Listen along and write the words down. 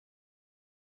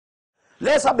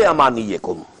Laysa bi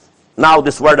amaniyikum. Now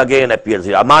this word again appears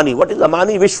here. Amani. What is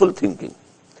amani? Wishful thinking.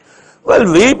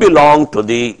 Well, we belong to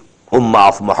the Ummah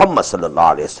of Muhammad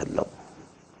sallallahu alaihi wasallam.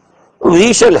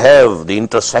 We shall have the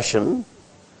intercession.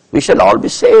 We shall all be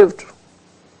saved.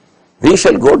 We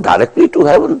shall go directly to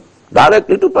heaven,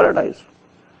 directly to paradise.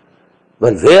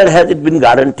 Well, where has it been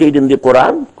guaranteed in the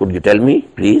Quran? Could you tell me,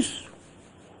 please?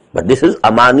 But this is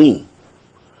amani.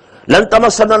 Lan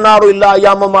tamassana an-naru illa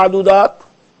ayyaman ma'dudat.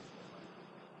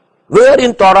 Where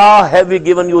in Torah have we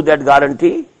given you that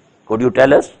guarantee? Could you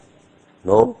tell us?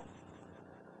 No.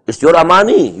 It's your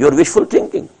amani, your wishful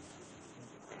thinking.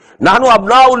 Nahnu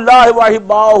abna'ullahi wa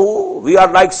hibbahu. We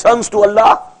are like sons to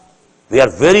Allah. We are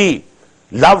very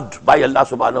loved by Allah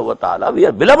subhanahu wa ta'ala. We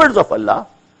are beloveds of Allah.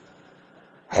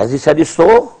 Has he said it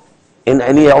so in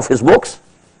any of his books?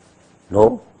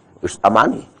 No. It's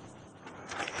amani.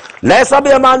 Laysa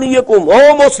bi amaniyikum.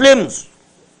 O Muslims,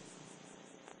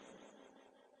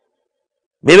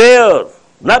 beware,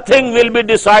 nothing will be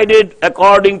decided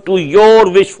according to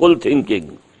your wishful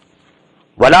thinking.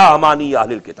 Wala amani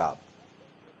ahlil kitab.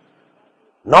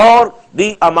 Nor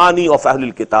the amani of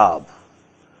ahlil kitab.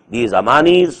 These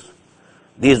amanis,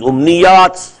 these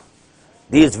umniyats,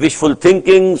 these wishful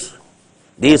thinkings,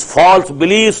 these false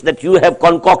beliefs that you have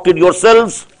concocted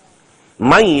yourselves,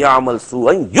 man ya'mal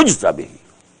su'an yujza bihi.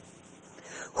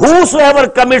 Whosoever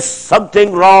commits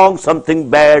something wrong, something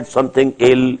bad, something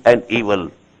ill and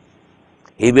evil,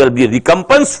 he will be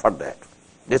recompensed for that.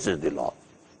 This is the law.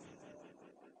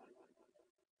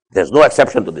 There is no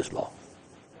exception to this law.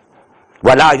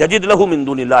 وَلَا يَجِدْ لَهُ مِن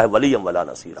دُونِ اللَّهِ وَلِيًّا وَلَا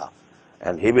نَصِيرًا.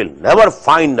 And he will never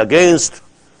find against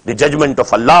the judgment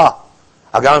of Allah,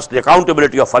 against the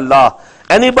accountability of Allah,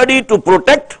 anybody to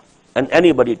protect and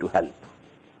anybody to help.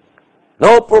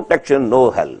 No protection,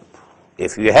 no help.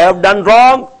 If you have done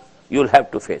wrong, you'll have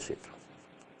to face it.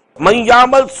 مَنْ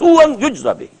يَعْمَلْ سُوءًا يُجْزَ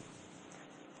بِهِ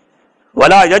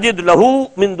وَلَا يَجِدْ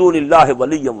لَهُ مِن دُونِ اللَّهِ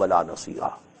وَلِيًّا وَلَا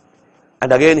نَصِيرًا.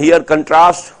 And again here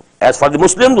contrast, as for the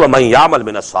Muslims, وَمَنْ يَعْمَلْ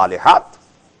مِنَ الصَّالِحَاتِ.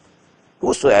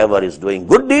 Whosoever is doing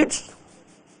good deeds,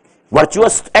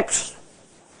 virtuous acts,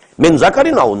 min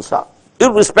zakarin aw unsa,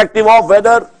 irrespective of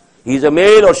whether he is a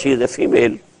male or she is a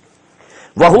female,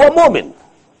 وَهُوَ مُؤْمِنٌ.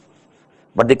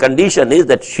 But the condition is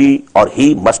that she or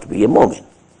he must be a mu'min.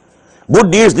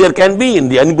 Good deeds there can be in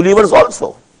the unbelievers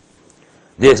also.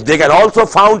 They can also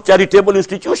found charitable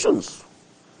institutions.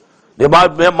 They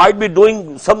might be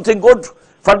doing something good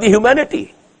for the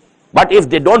humanity. But if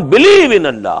they don't believe in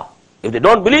Allah, if they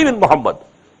don't believe in Muhammad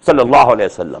sallallahu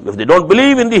alaihi wasallam, if they don't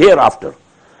believe in the hereafter,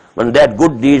 then that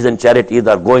good deeds and charities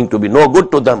are going to be no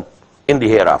good to them in the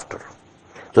hereafter.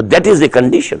 So that is the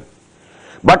condition.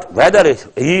 But whether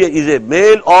he is a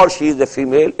male or she is a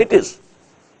female, it is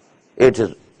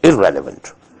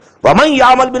irrelevant. وَمَنْ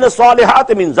يَعْمَلْ مِنَ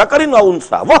الصَّالِحَاتِ مِنْ ذَكَرٍ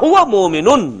وَأُنْثَىٰ وَهُوَ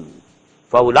مُؤْمِنٌ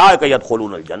فَأُولَٰئِكَ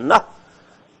يَدْخُلُونَ الْجَنَّةَ.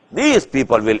 These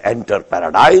people will enter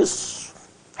paradise,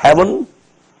 heaven,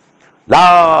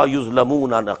 لَا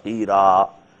يُظْلَمُونَ نَقِيرًا,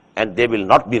 and they will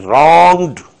not be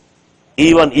wronged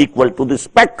even equal to the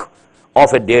speck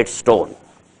of a date stone.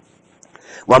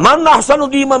 وَمَنْ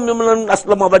أَحْسَنُ دِينًا مِمَّنْ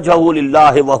أَسْلَمَ وَجْهَهُ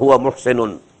لِلَّهِ وَهُوَ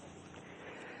مُحْسِنٌ.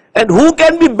 And who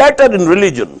can be better in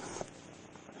religion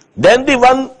than the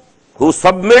one who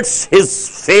submits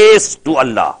his face to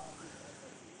Allah?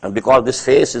 And because this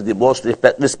face is the most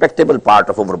respectable part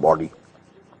of our body.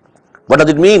 What does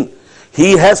it mean?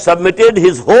 He has submitted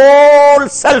his whole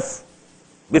self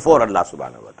before Allah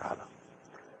subhanahu wa ta'ala.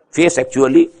 Face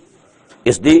actually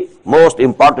is the most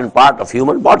important part of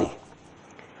human body.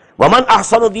 وَمَنْ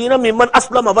أَحْسَنُ دِينًا مِمَّنْ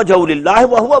أَسْلَمَ وَجْهَهُ لِلَّهِ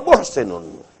وَهُوَ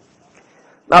مُحْسِنٌ.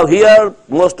 Now here,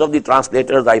 most of the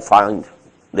translators I find,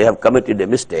 they have committed a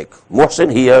mistake.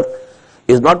 Muhsin here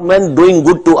is not meant doing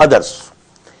good to others.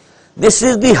 This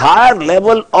is the higher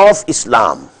level of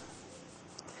Islam.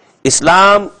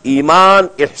 Islam, Iman,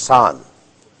 Ihsan.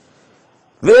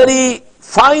 Very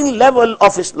fine level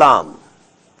of Islam.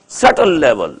 Subtle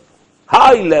level,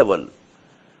 high level,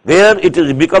 where it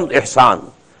becomes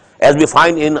Ihsan. As we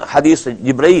find in Hadith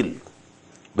Jibreel,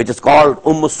 which is called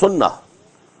Sunnah.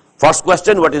 First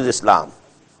question, what is Islam?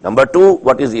 Number two,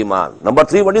 what is Iman? Number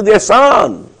three, what is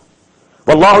Ihsan?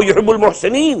 Wallahu yuhibbul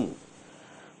muhsinin.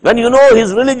 When you know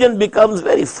his religion becomes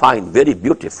very fine, very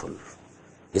beautiful.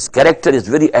 His character is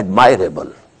very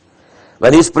admirable.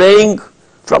 When he is praying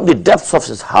from the depths of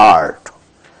his heart,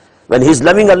 when he is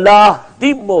loving Allah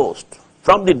the most,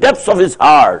 from the depths of his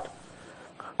heart,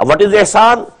 what is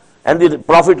Ihsan? And the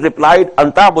Prophet replied,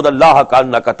 Anta budallaha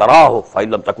ka'annaka tarahu, fa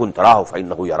illam takun tarahu, fa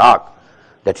innahu yarak.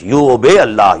 That you obey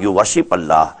Allah, you worship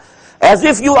Allah, as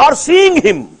if you are seeing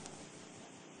Him.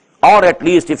 Or at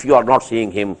least if you are not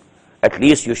seeing Him, at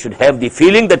least you should have the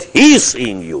feeling that he is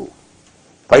seeing you.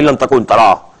 فَإِن لَمْ تَكُنْ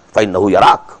تَرَاهُ فَإِنَّهُ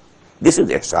يَرَاكَ. This is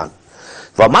ihsan.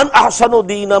 فَمَنْ أَحْسَنُ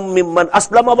دِينًا مِمَّنْ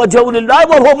أَسْلَمَ وَجْهَهُ لِلَّهِ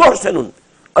وَهُوَ مُحْسِنٌ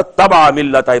اتَّبَعَ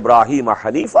مِلَّةَ إِبْرَاهِيمَ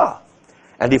حَنِيفًا.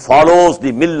 And he follows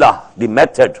the millah, the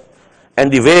method,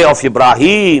 and the way of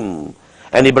Ibrahim.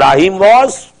 And Ibrahim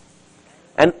was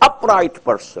an upright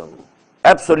person,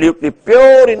 absolutely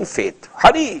pure in faith.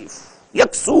 Hanif,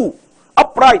 yaksu,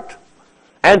 upright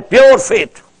and pure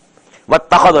faith.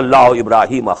 وَاتَّخَذَ اللَّهُ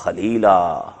إِبْرَاهِيمَ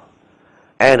خَلِيلًا.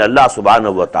 And Allah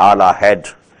subhanahu wa ta'ala had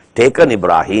taken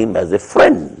Ibrahim as a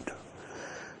friend.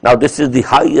 Now this is the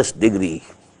highest degree.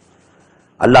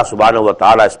 Allah subhanahu wa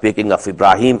ta'ala is speaking of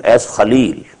Ibrahim as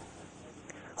Khalil.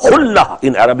 Khullah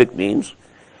in Arabic means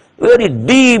very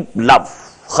deep love.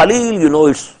 Khalil, you know,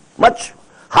 it's much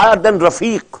higher than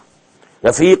Rafiq.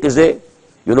 Rafiq is a,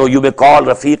 you know, you may call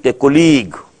Rafiq a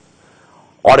colleague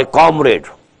or a comrade.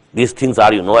 These things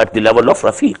are, you know, at the level of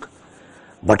Rafiq.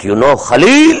 But you know,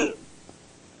 Khalil,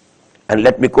 and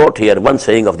let me quote here one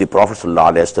saying of the Prophet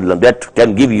ﷺ that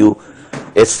can give you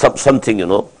a something, you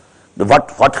know,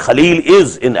 what Khalil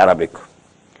is in Arabic.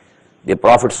 The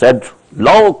Prophet said,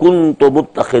 لَوْ كُنْتُ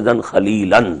مُتَّخِذًا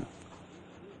خَلِيلًا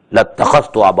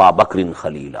لَاتَّخَذْتُ أَبَا بَكْرٍ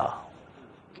خَلِيلًا.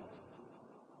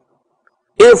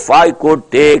 If I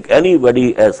could take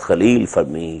anybody as Khalil for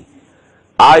me,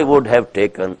 I would have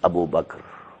taken Abu Bakr.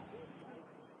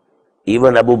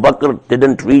 Even Abu Bakr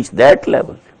didn't reach that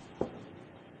level.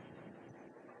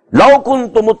 لَوْ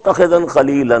كُنْتُ مُتَّخِذًا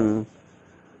خَلِيلًا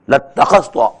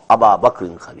لَاتَّخَذْتُ أَبَا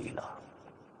بَكْرٍ خَلِيلًا.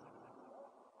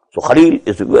 So Khalil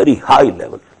is a very high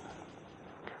level.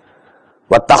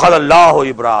 وَاتَّخَذَ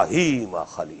اللَّهُ إِبْرَاهِيمَ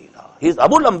خَلِيلًا. He is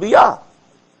Abul Anbiya,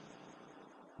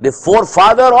 the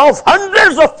forefather of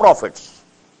hundreds of prophets.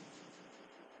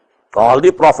 All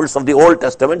the prophets of the Old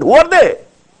Testament, who are they?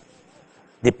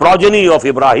 The progeny of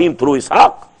Ibrahim through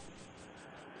Ishaq.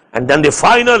 And then the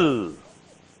final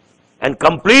and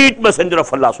complete messenger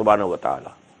of Allah subhanahu wa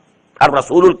ta'ala,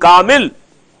 Ar-Rasulul Kamil,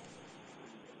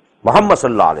 Muhammad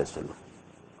sallallahu alayhi wa sallam.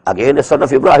 Again a son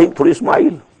of Ibrahim through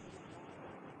Ismail.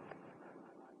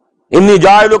 Inni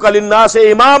ja'iluka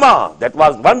linnasi imama. That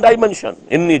was one dimension.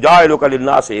 Inni ja'iluka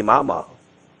linnasi imama.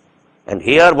 And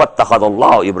here,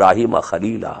 wattakhadallahu Ibrahima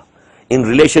khalila. In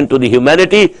relation to the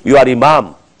humanity, you are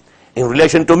imam. In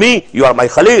relation to me, you are my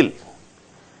Khalil.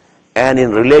 And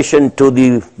in relation to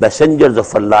the messengers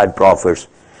of Allah and prophets,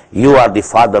 you are the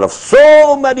father of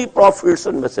so many prophets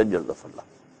and messengers of Allah.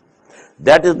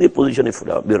 That is the position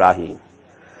of Ibrahim.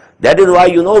 That is why,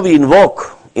 you know, we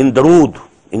invoke in Darood,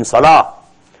 in Salah,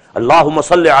 Allahumma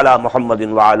salli ala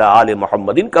Muhammadin wa ala ali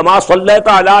Muhammadin kama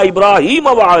sallaita ala Ibrahim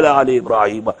wa ala ali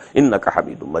Ibrahim innaka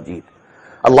Hamidum Majid.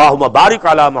 Allahumma barik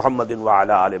ala Muhammadin wa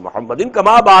ala ali Muhammadin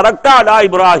kama barakta ala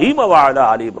Ibrahim wa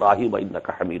ala ali Ibrahim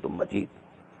innaka Hamidum Majid.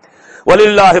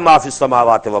 Walillahi ma fis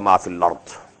samawati wa ma fil ard.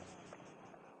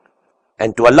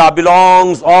 And to Allah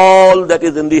belongs all that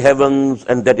is in the heavens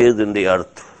and that is in the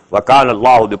earth. Wa kana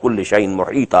Allahu bi kulli shay'in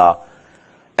muhita.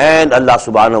 And Allah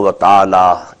subhanahu wa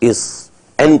ta'ala is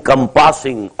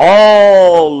encompassing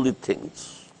all the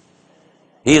things.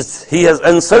 He has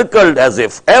encircled as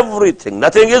if everything,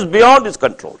 nothing is beyond his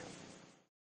control.